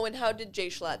 Oh, and how did Jay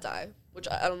Schlatt die? Which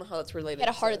I don't know how that's related. He had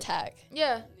a heart to. attack.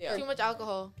 Yeah. Yeah. Too much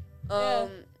alcohol.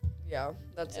 Yeah,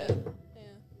 that's Yeah. it.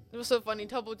 It was so funny.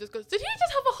 Tubbo just goes, "Did he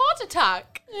just have a heart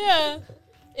attack?" Yeah. And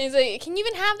he's like, can you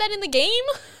even have that in the game?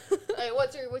 Hey,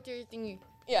 what's your thingy?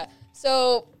 Yeah.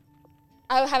 So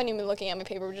I haven't even been looking at my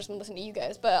paper, we're just listening to you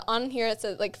guys. But on here it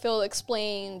says like Phil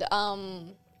explained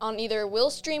on either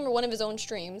Will's stream or one of his own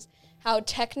streams how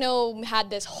Techno had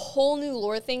this whole new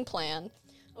lore thing planned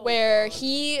where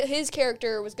his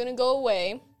character was gonna go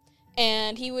away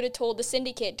and he would have told the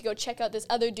Syndicate to go check out this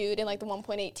other dude in like the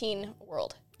 1.18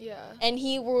 world. Yeah. And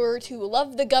he were to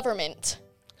love the government.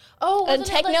 Oh, And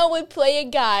Techno would play a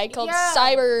guy called Yeah.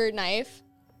 Cyber Knife.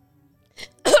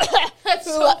 That's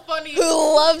so funny. Who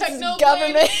loves Technoblade,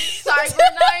 government. Cyber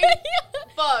Knife.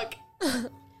 Fuck.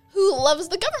 Who loves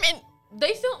the government.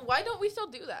 Why don't we still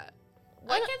do that?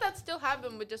 Why can't that still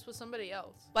happen with somebody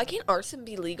else? Why can't arson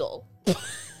be legal?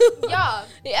 Yeah.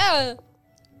 Yeah.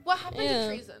 What happened Yeah. to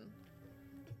treason?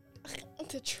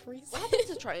 The trees. What happened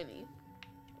to Trinity?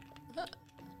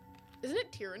 Isn't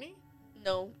it tyranny?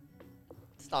 No.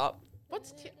 Stop.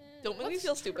 What's Don't make me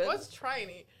feel stupid. What's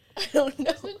tyranny? I don't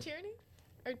know. Isn't it tyranny?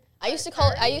 Or I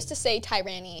used to say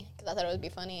tyranny because I thought it would be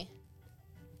funny.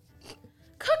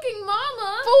 Cooking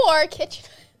mama. For kitchen.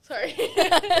 Sorry.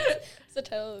 It's the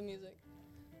title of the music.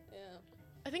 Yeah.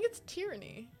 I think it's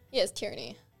Tyranny. Yeah, it's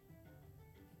Tyranny.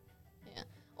 Yeah.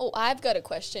 Oh, I've got a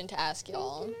question to ask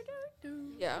y'all.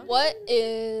 Yeah. What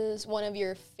is one of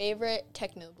your favorite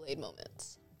Technoblade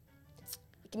moments?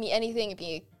 It can be anything. It can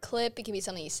be a clip. It can be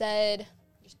something you said.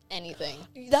 Just anything.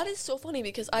 That is so funny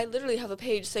because I literally have a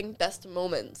page saying best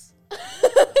moments.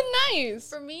 Nice.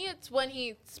 For me, it's when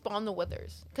he spawned the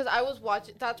Withers. Because I was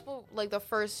watching, that's what, like, the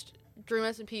first Dream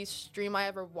SMP stream I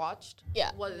ever watched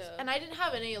Yeah. was. Yeah. And I didn't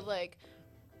have any, like,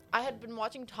 I had been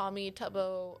watching Tommy,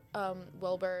 Tubbo,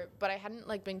 Wilbur, but I hadn't,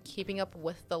 like, been keeping up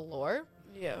with the lore.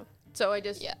 Yeah. So I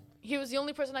just, Yeah. he was the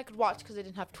only person I could watch because I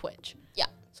didn't have Twitch. Yeah.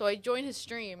 So I joined his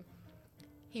stream.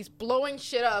 He's blowing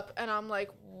shit up, and I'm like,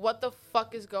 what the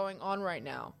fuck is going on right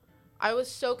now? I was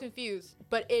so confused,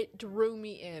 but it drew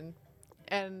me in.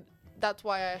 And that's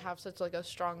why I have such, like, a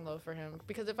strong love for him.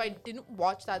 Because if I didn't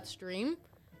watch that stream,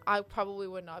 I probably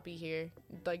would not be here,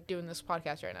 like, doing this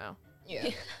podcast right now. Yeah.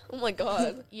 Oh my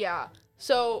god. Yeah.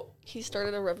 So He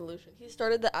started a revolution. He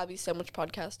started the Abby Sandwich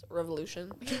podcast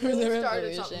revolution. he really The started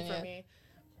revolution, something yeah. for me.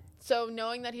 So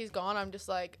knowing that he's gone, I'm just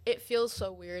like, it feels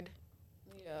so weird.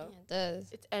 Yeah. It does.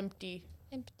 It's empty.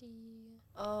 Empty.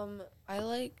 I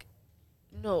like.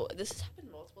 No, this has happened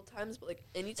multiple times, but like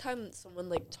anytime someone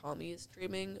like Tommy is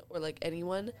streaming or like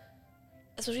anyone,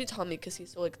 especially Tommy because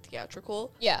he's so like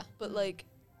theatrical. Yeah. But like,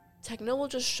 Techno will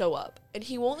just show up and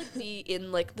he won't like be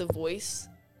in like the voice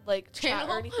like chat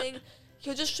Channel? or anything.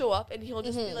 He'll just show up and he'll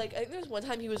just be like. I think there's one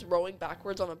time he was rowing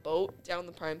backwards on a boat down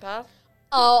the Prime Path.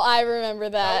 Oh, I remember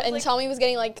That that. was, And like- Tommy was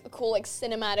getting like cool like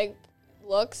cinematic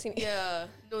looks. Yeah.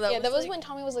 No, That was like, when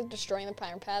Tommy was like destroying the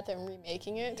Prime Path and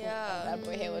remaking it. To Yeah. That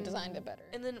boy Halo designed it better.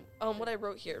 And then what I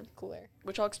wrote here, Cooler.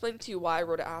 which I'll explain to you why I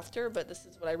wrote it after, but this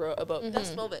is what I wrote about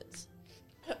best moments.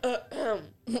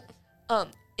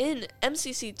 In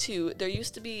MCC2, there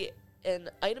used to be an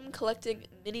item collecting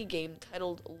mini game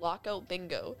titled Lockout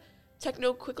Bingo.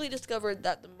 Techno quickly discovered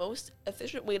that the most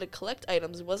efficient way to collect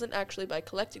items wasn't actually by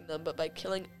collecting them, but by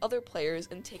killing other players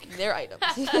and taking their items.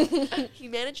 He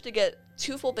managed to get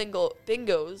 2 full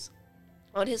bingos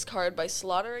on his card by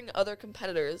slaughtering other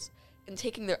competitors and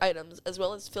taking their items, as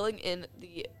well as filling in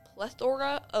the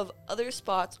plethora of other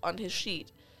spots on his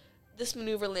sheet. This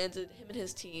maneuver landed him and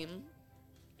his team.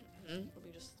 Let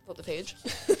me just flip the page.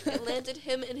 It landed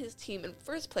him and his team in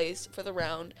first place for the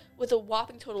round with a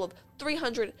whopping total of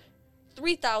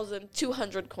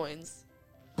 3,200 coins.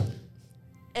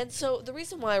 And so the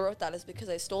reason why I wrote that is because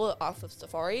I stole it off of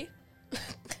Safari.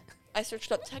 I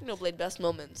searched up Technoblade best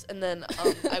moments, and then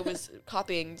I was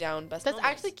copying down best That's moments.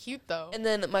 actually cute, though. And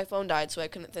then my phone died, so I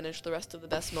couldn't finish the rest of the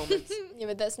best moments. Yeah,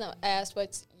 but that's not. I asked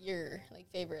what's your like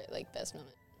favorite like best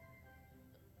moment.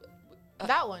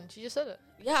 That one. She just said it.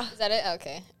 Yeah. Is that it?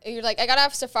 Okay. You're like I got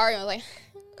off Safari. And I was like,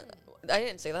 I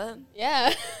didn't say that.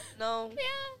 yeah. No. Yeah.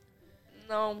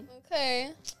 No.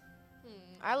 Okay.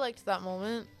 I liked that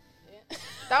moment. Yeah.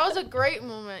 That was a great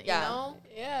moment, Yeah. you know?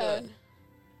 Yeah. Good.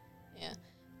 Yeah.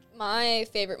 My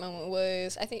favorite moment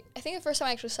was I think the first time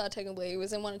I actually saw Techoblade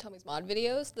was in one of Tommy's mod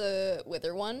videos, the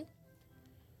Wither one.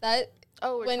 That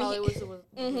Oh, where When Charlie he-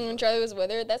 was Charlie was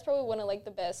Withered. That's probably one of like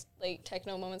the best like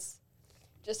techno moments.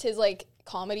 Just his like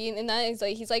comedy in that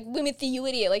he's like Wimothy, you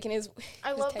idiot, like in his.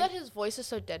 I his love tech- that his voice is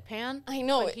so deadpan. I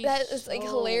know but he's that is like so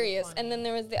hilarious. funny. And then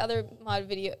there was the other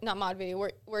not mod video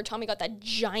where Tommy got that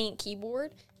giant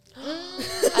keyboard. I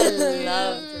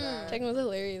loved that. Techno was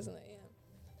hilarious in that,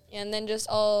 yeah. And then just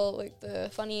all like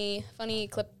the funny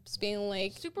clips being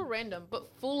like, Super random, but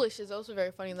foolish is also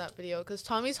very funny in that video because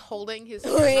Tommy's holding his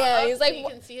Oh, camera yeah, up he's so like, you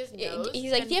can see his nose.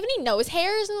 he's like, and do you have any nose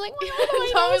hairs? And I'm like, why do I have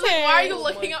Tommy's nose like, why are you hairs?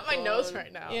 looking Oh at my my nose God.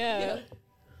 right now? Yeah.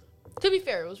 To be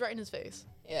fair, it was right in his face.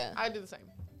 Yeah. I do the same.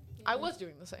 I was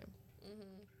doing the same.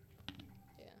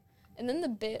 Yeah. And then the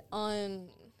bit on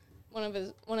one of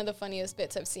the funniest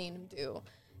bits I've seen him do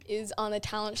is on the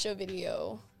talent show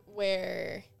video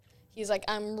where he's like,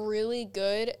 I'm really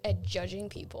good at judging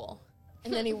people.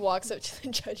 And then he walks up to the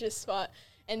judge's spot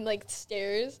and like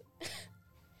stares.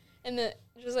 And then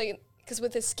just like, because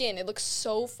with his skin, it looks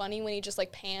so funny when he just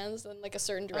like pans in like a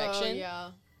certain direction. Oh,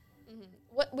 yeah.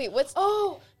 What's.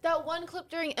 Oh, that one clip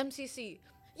during MCC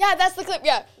Yeah, that's the clip.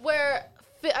 Yeah. where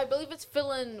I believe it's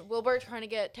Phil and Wilbur trying to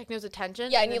get Techno's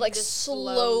attention. Yeah, and he then like just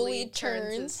slowly his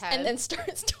turns head. and then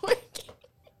starts twerking.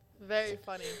 Very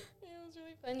funny. It was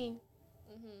really funny.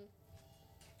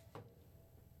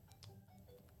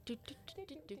 Do, do, do,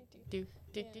 do, do, do,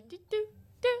 do, do, do,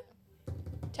 do.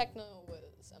 Techno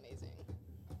was amazing.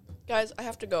 Guys, I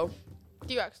have to go.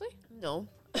 Do you actually? No.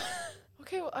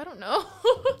 Okay, well, I don't know.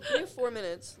 We have 4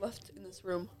 minutes left in this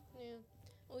room. Yeah.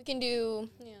 We can do,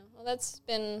 well, that's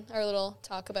been our little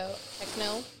talk about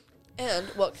techno. And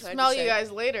what can Smell I just you say?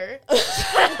 guys later.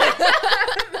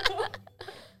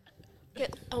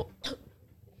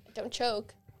 Don't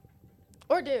choke.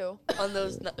 Or do. On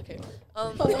those, okay.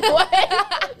 What?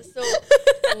 So,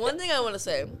 one thing I want to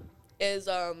say is,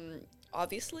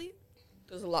 obviously,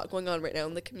 there's a lot going on right now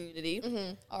in the community.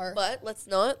 Mm-hmm. But let's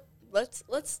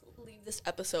leave this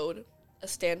episode a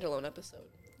standalone episode.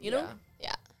 You know?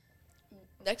 Yeah.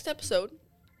 Next episode,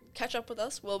 catch up with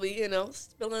us. We'll be,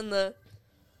 spilling the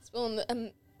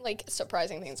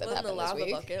surprising things that happened the lava this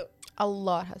week. bucket. A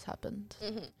lot has happened.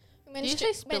 Mm-hmm. Did you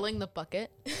say spilling the bucket?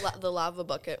 The lava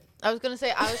bucket. I was going to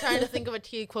say, I was trying to think of a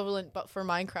T equivalent, but for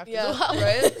Minecraft Yeah, as well.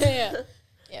 right?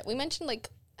 Yeah, we mentioned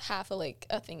half of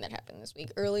a thing that happened this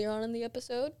week earlier on in the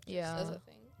episode. Yeah. Just as a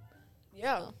thing.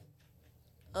 Yeah.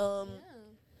 So.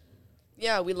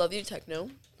 Yeah, we love you, Techno.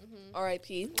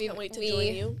 R.I.P. Can't wait to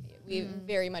join you. We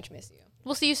very much miss you.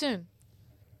 We'll see you soon.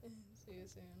 See you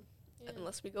soon. Yeah.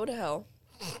 Unless we go to hell.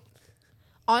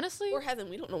 Honestly? Or heaven.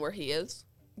 We don't know where he is.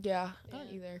 Yeah, I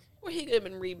don't either. Or he could have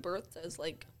been rebirthed as,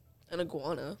 an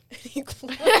iguana.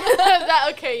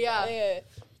 Okay, yeah.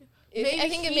 Maybe I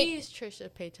think he's Trisha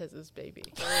Paytas's baby.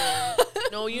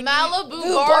 No, you Malibu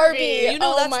Barbie. Barbie. You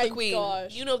know Oh that's my the queen.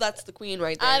 gosh. You know that's the queen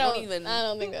right there. I don't even.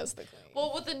 don't think that's the queen.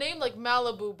 Well, with the name like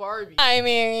Malibu Barbie. I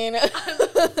mean,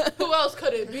 Who else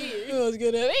could it be? who was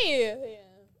gonna be? Yeah.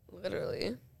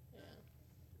 Literally.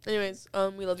 Anyways,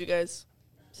 we love you guys.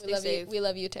 Stay safe. We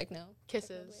love you, Techno.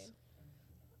 Kisses.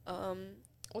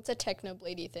 What's a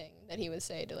Technoblade thing that he would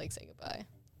say to say goodbye?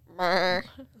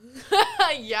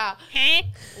 Yeah.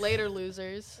 Later,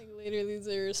 losers. Later,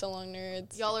 losers. So long,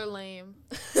 nerds. Y'all are lame.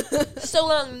 So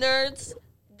long, nerds.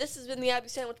 This has been the Abby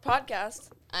Sandwich Podcast.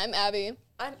 I'm Abby.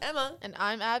 I'm Emma. And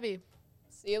I'm Abby.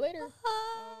 See you later.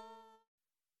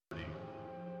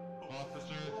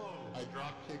 Officer, I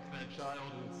drop-kicked that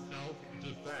child in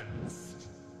self-defense.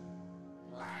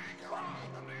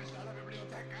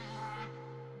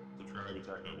 Subscribe to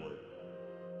Technoblade.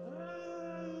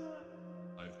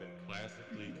 I've been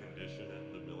classically conditioned and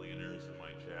the millionaires in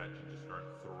my chat to just start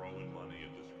throwing money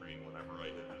at the screen whenever I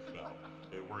hit this bell.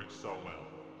 It works so well.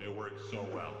 It works so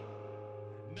well.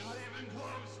 Not even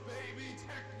close, baby!